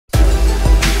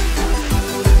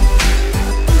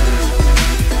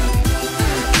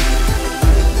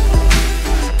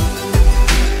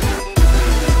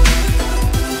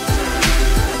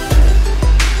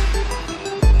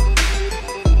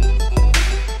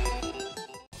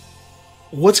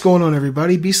What's going on,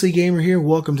 everybody? Beastly Gamer here.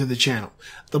 Welcome to the channel.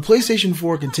 The PlayStation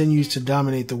 4 continues to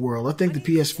dominate the world. I think the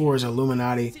PS4 is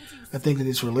Illuminati. I think that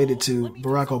it's related to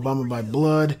Barack Obama by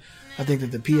blood. I think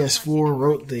that the PS4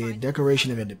 wrote the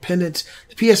Declaration of Independence.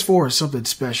 The PS4 is something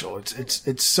special.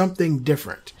 It's something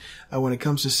different when it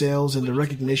comes to sales and the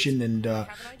recognition and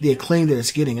the acclaim that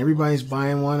it's getting. Everybody's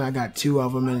buying one. I got two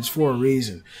of them, and it's for a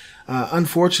reason.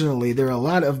 Unfortunately, there are a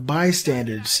lot of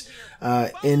bystanders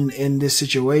in this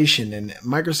situation, and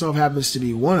Microsoft happens to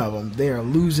be one of them. They are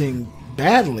losing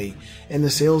badly in the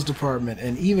sales department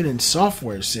and even in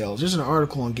software sales. There's an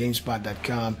article on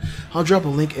GameSpot.com. I'll drop a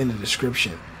link in the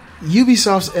description.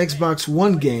 Ubisoft's Xbox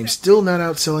One games still not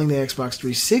outselling the Xbox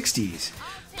 360's.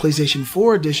 PlayStation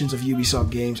 4 editions of Ubisoft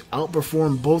games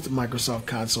outperform both Microsoft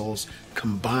consoles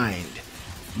combined.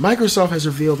 Microsoft has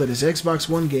revealed that its Xbox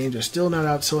One games are still not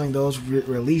outselling those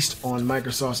released on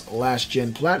Microsoft's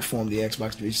last-gen platform, the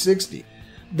Xbox 360.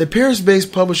 The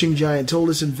Paris-based publishing giant told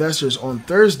its investors on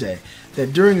Thursday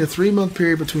that during the 3-month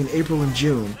period between April and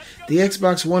June, the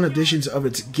Xbox One editions of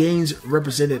its games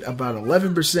represented about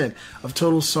 11% of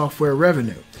total software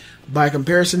revenue. By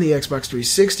comparison, the Xbox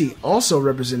 360 also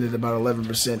represented about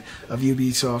 11% of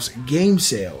Ubisoft's game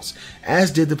sales,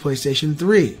 as did the PlayStation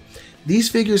 3. These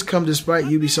figures come despite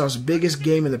Ubisoft's biggest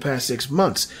game in the past 6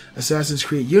 months, Assassin's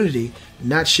Creed Unity,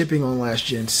 not shipping on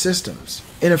last-gen systems.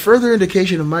 In a further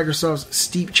indication of Microsoft's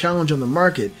steep challenge on the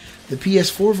market, the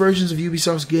PS4 versions of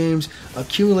Ubisoft's games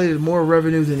accumulated more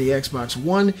revenue than the Xbox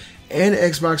One and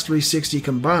Xbox 360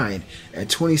 combined at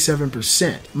 27%.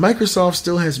 Microsoft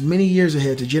still has many years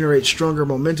ahead to generate stronger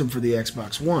momentum for the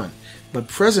Xbox One, but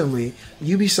presently,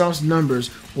 Ubisoft's numbers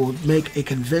will make a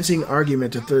convincing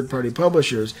argument to third-party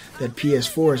publishers that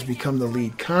PS4 has become the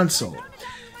lead console.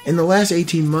 In the last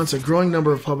 18 months, a growing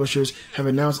number of publishers have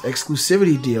announced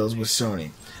exclusivity deals with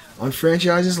Sony on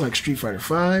franchises like Street Fighter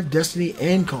V, Destiny,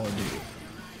 and Call of Duty.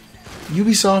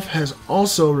 Ubisoft has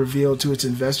also revealed to its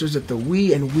investors that the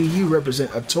Wii and Wii-U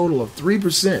represent a total of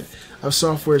 3% of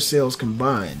software sales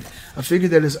combined, a figure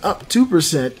that is up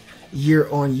 2% year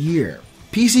on year.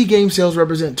 PC game sales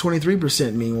represent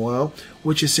 23% meanwhile,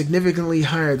 which is significantly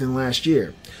higher than last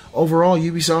year. Overall,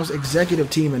 Ubisoft's executive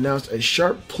team announced a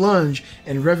sharp plunge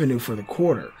in revenue for the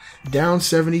quarter, down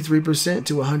 73%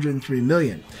 to $103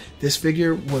 million. This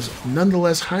figure was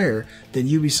nonetheless higher than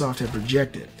Ubisoft had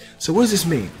projected. So what does this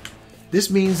mean? This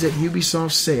means that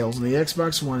Ubisoft's sales on the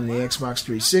Xbox One and the Xbox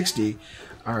 360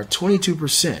 are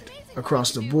 22%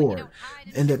 across the board,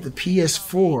 and that the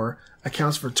PS4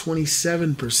 accounts for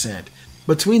 27%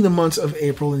 between the months of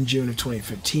April and June of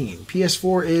 2015.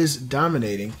 PS4 is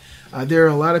dominating. There are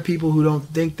a lot of people who don't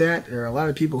think that. There are a lot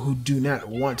of people who do not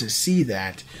want to see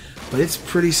that. But it's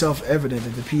pretty self-evident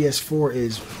that the PS4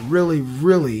 is really,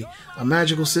 really a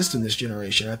magical system this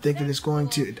generation. I think that it's going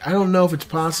to... I don't know if it's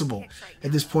possible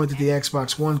at this point that the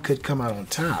Xbox One could come out on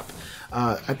top.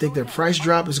 I think their price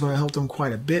drop is going to help them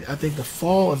quite a bit. I think the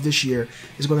fall of this year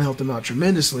is going to help them out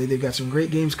tremendously. They've got some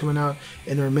great games coming out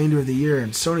in the remainder of the year,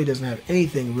 and Sony doesn't have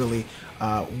anything really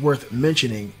worth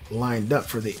mentioning lined up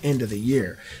for the end of the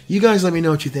year. You guys let me know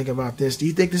what you think about this. Do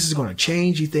you think this is going to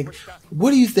change?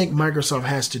 What do you think Microsoft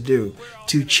has to do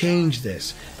to change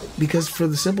this? Because for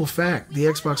the simple fact, the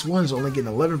Xbox One is only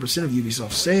getting 11% of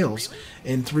Ubisoft sales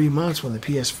in 3 months when the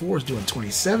PS4 is doing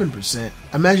 27%.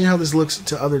 Imagine how this looks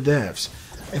to other devs.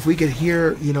 If we could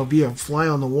be a fly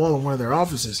on the wall in one of their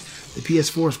offices, the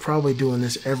PS4 is probably doing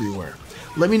this everywhere.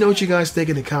 Let me know what you guys think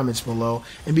in the comments below,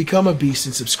 and become a beast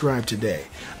and subscribe today.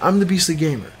 I'm the Beastly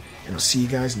Gamer, and I'll see you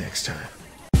guys next time.